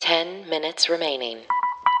10 minutes remaining.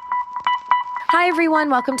 Hi, everyone.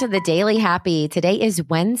 Welcome to the Daily Happy. Today is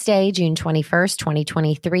Wednesday, June 21st,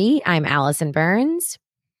 2023. I'm Allison Burns.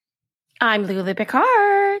 I'm Lulu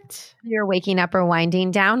Picard. You're waking up or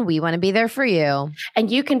winding down. We want to be there for you.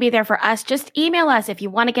 And you can be there for us. Just email us if you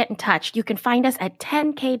want to get in touch. You can find us at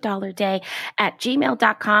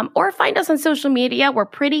 10kdollarday@gmail.com or find us on social media. We're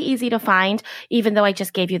pretty easy to find, even though I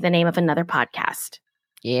just gave you the name of another podcast.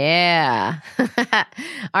 Yeah.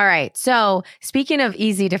 All right. So speaking of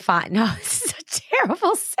easy to find, no, this is a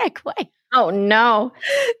terrible segue. Oh, no.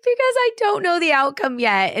 Because I don't know the outcome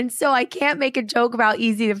yet. And so I can't make a joke about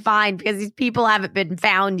easy to find because these people haven't been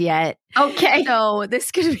found yet. Okay. So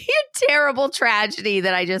this could be a terrible tragedy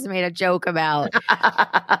that I just made a joke about.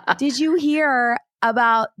 Did you hear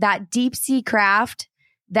about that deep sea craft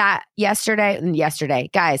that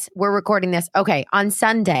yesterday, guys, we're recording this. Okay. On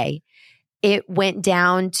Sunday, it went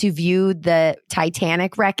down to view the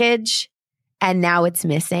Titanic wreckage and now it's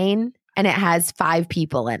missing. And it has 5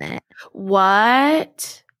 people in it.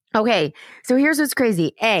 What? Okay, so here's what's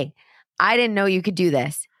crazy. A, I didn't know you could do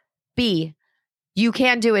this. B, you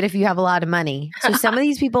can do it if you have a lot of money. So some of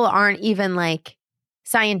these people aren't even like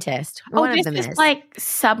scientists. One of them is like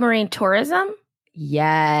submarine tourism?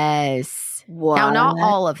 Yes. What? Now, not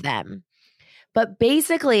all of them. But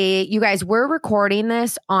basically, you guys, we're recording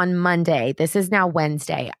this on Monday. This is now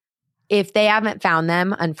Wednesday. If they haven't found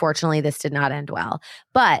them, unfortunately, this did not end well.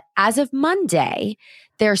 But as of Monday,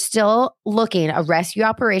 they're still looking. A rescue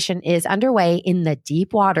operation is underway in the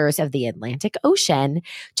deep waters of the Atlantic Ocean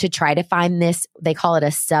to try to find this. They call it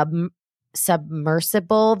a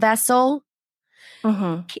submersible vessel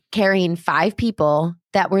carrying 5 people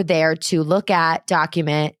that were there to look at,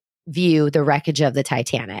 document, view the wreckage of the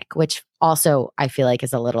Titanic, which also I feel like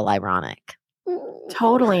is a little ironic.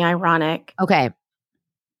 Totally ironic. Okay.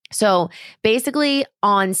 So basically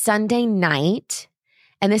on Sunday night,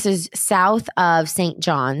 and this is south of St.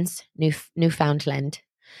 John's, Newfoundland,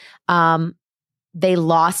 they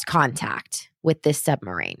lost contact with this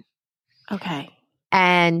submarine. Okay.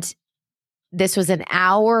 And this was an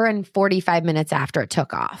hour and 45 minutes after it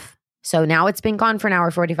took off. So now it's been gone for an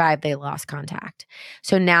hour 45. They lost contact.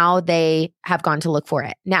 So now they have gone to look for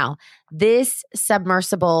it. Now, this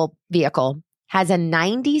submersible vehicle has a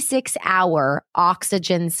 96-hour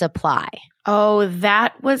oxygen supply. Oh,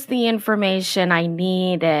 that was the information I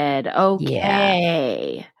needed.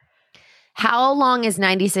 Okay. Yeah. How long is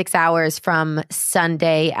 96 hours from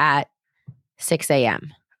Sunday at 6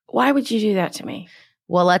 a.m.? Why would you do that to me?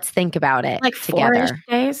 Well, let's think about it like together. 4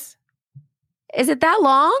 days? Is it that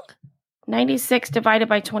long? 96 divided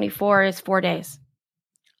by 24 is 4 days.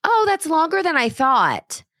 Oh, that's longer than I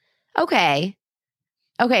thought. Okay,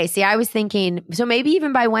 see, I was thinking, so maybe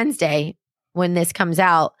even by Wednesday when this comes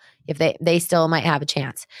out, if they still might have a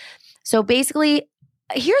chance. So basically,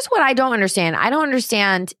 here's what I don't understand. I don't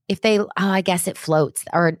understand if I guess it floats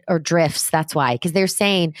or drifts. That's why, because they're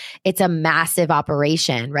saying it's a massive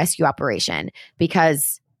rescue operation,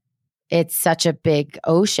 because it's such a big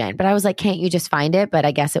ocean. But I was like, can't you just find it? But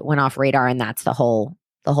I guess it went off radar, and that's the whole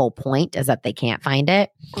point, is that they can't find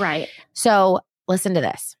it. Right. So listen to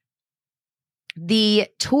this. The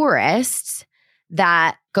tourists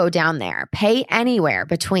that go down there pay anywhere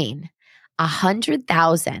between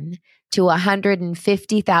 $100,000 to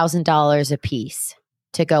 $150,000 a piece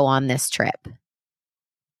to go on this trip.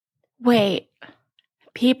 Wait,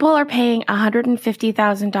 people are paying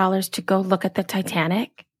 $150,000 to go look at the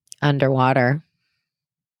Titanic? Underwater.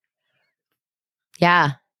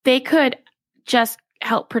 Yeah. They could just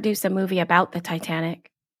help produce a movie about the Titanic.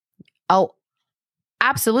 Oh,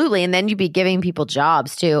 absolutely. And then you'd be giving people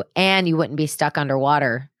jobs too, and you wouldn't be stuck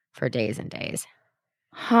underwater for days and days.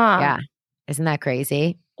 Huh. Yeah. Isn't that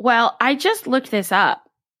crazy? Well, I just looked this up.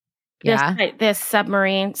 This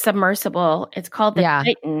submersible, it's called the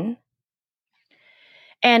Titan.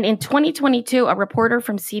 And in 2022, a reporter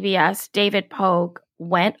from CBS, David Pogue,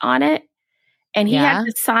 went on it. And he had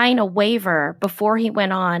to sign a waiver before he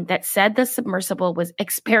went on that said the submersible was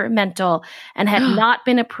experimental and had not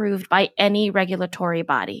been approved by any regulatory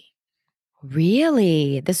body.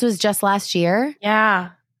 Really? This was just last year?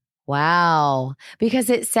 Yeah. Wow. Because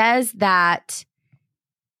it says that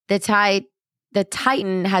the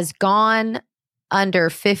Titan has gone under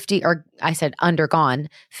 50, or I said undergone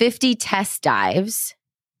 50 test dives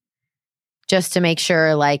just to make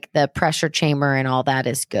sure like the pressure chamber and all that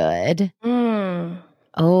is good.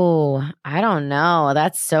 Oh, I don't know.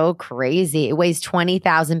 That's so crazy. It weighs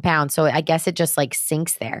 20,000 pounds. So I guess it just like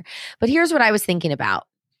sinks there. But here's what I was thinking about.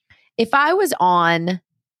 If I was on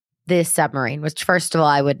this submarine, which first of all,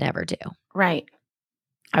 I would never do. Right.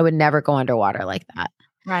 I would never go underwater like that.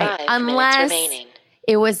 Right. 5 minutes remaining.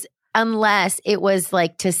 Unless it was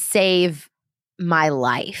like to save my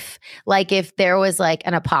life. Like if there was like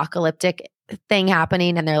an apocalyptic thing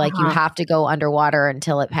happening and they're like, you have to go underwater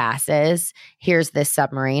until it passes. Here's this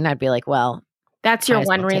submarine. I'd be like, well, that's your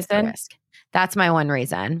one reason. That's my one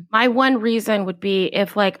reason. My one reason would be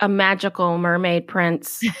if like a magical mermaid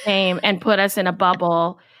prince came and put us in a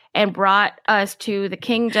bubble and brought us to the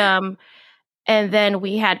kingdom, and then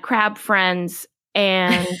we had crab friends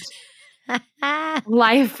and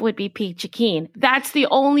life would be peachy keen. That's the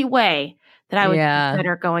only way that I would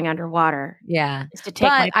consider going underwater. Yeah. Is to take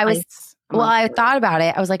my place. I thought about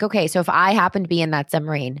it. I was like, okay, so if I happen to be in that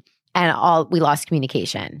submarine and we lost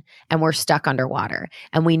communication and we're stuck underwater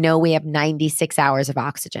and we know we have 96 hours of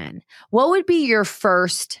oxygen, what would be your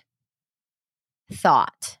first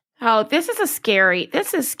thought? Oh, this is scary.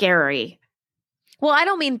 Well, I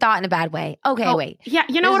don't mean thought in a bad way. Okay, wait. Yeah,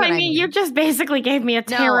 you know what I mean? You just basically gave me a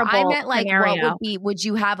terrible I meant like, scenario. Would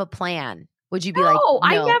you have a plan? Would you be like, no,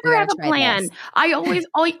 I never have a plan. I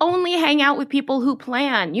only hang out with people who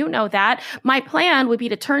plan. You know that. My plan would be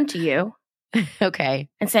to turn to you. Okay.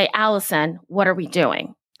 And say, Allison, what are we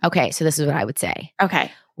doing? Okay, so this is what I would say.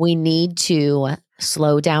 Okay. We need to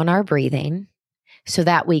slow down our breathing so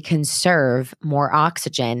that we conserve more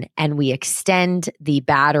oxygen and we extend the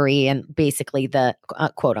battery and basically the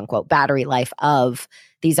quote unquote battery life of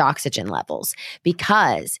these oxygen levels,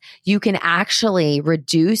 because you can actually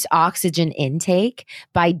reduce oxygen intake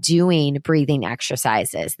by doing breathing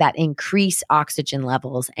exercises that increase oxygen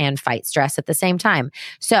levels and fight stress at the same time.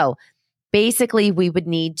 So basically we would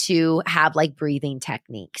need to have like breathing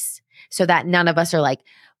techniques so that none of us are like,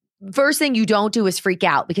 first thing you don't do is freak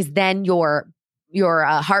out, because then your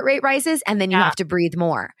heart rate rises and then you have to breathe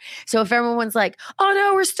more. So if everyone's like, oh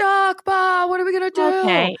no, we're stuck, bah, what are we going to do?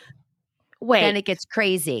 Okay. Wait. Then it gets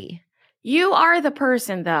crazy. You are the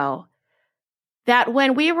person, though, that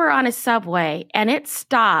when we were on a subway and it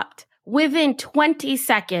stopped, within 20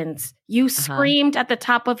 seconds, you screamed at the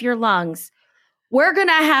top of your lungs, we're going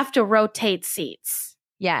to have to rotate seats.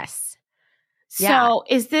 Yes. So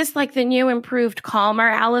is this like the new improved Calmer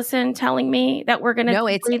Allison telling me that we're going to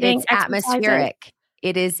do breathing it's atmospheric.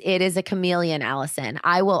 It is a chameleon, Allison.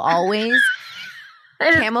 I will always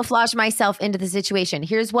camouflage myself into the situation.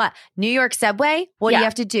 Here's what. New York subway, what do you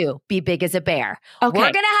have to do? Be big as a bear. Okay.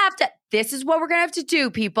 We're going to have to, this is what we're going to have to do,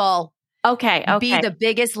 people. Okay. Be the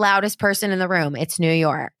biggest, loudest person in the room. It's New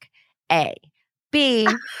York. A. B.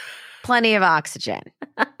 Plenty of oxygen.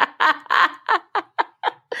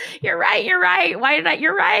 You're right. You're right.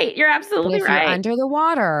 You're absolutely if right. You're under the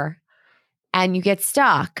water and you get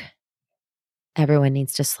stuck, everyone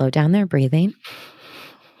needs to slow down their breathing.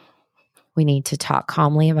 We need to talk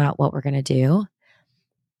calmly about what we're going to do.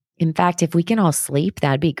 In fact, if we can all sleep,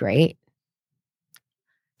 that'd be great.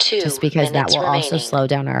 Just because that will also slow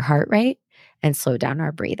down our heart rate and slow down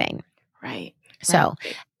our breathing. Right. So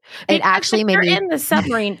it actually made me in the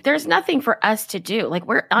submarine. There's nothing for us to do. Like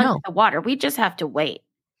we're under the water. We just have to wait.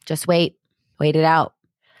 Just wait it out.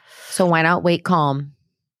 So why not wait calm?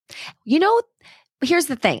 You know, here's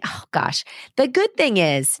the thing. Oh gosh. The good thing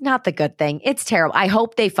is, not the good thing. It's terrible. I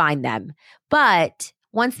hope they find them. But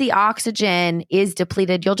once the oxygen is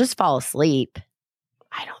depleted, you'll just fall asleep.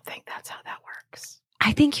 I don't think that's how that works.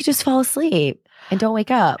 I think you just fall asleep and don't wake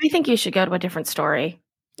up. I think you should go to a different story.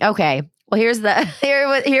 Okay. Well, here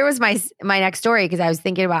was my next story, because I was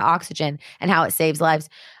thinking about oxygen and how it saves lives.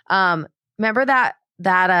 Remember that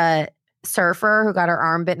surfer who got her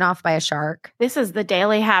arm bitten off by a shark? This is the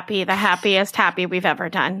Daily Happy, the happiest happy we've ever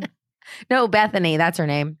done. No, Bethany, that's her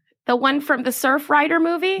name. The one from the Surf Rider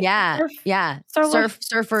movie? Yeah. Silver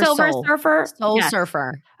Surfer. Soul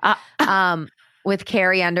Surfer. With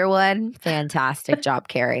Carrie Underwood. Fantastic job,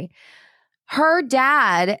 Carrie. Her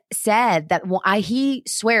dad said that he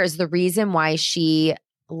swears the reason why she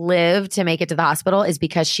lived to make it to the hospital is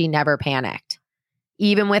because she never panicked.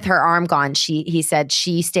 Even with her arm gone, he said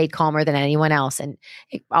she stayed calmer than anyone else. And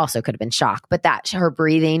it also could have been shock, but that her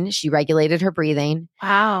breathing, she regulated her breathing.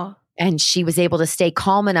 Wow. And she was able to stay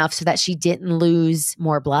calm enough so that she didn't lose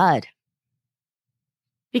more blood.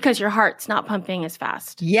 Because your heart's not pumping as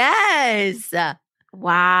fast. Yes.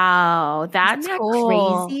 Wow. That's Isn't that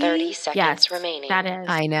cool. crazy? 30 seconds remaining. That is.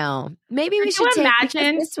 I know. Maybe we Could should you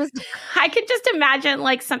imagine? I could just imagine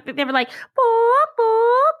like something. They were like, boop,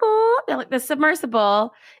 boop, boop. Like the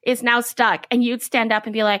submersible is now stuck. And you'd stand up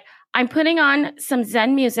and be like, I'm putting on some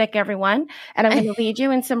Zen music, everyone. And I'm going to lead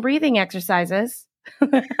you in some breathing exercises.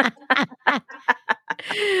 10,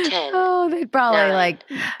 they'd probably 9,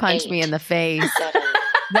 punch 8, me in the face. 7,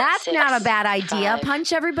 That's 6, not a bad idea. 5,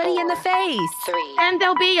 Punch everybody in the 4, face. 3, And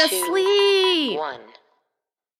they'll be 2, asleep. 1.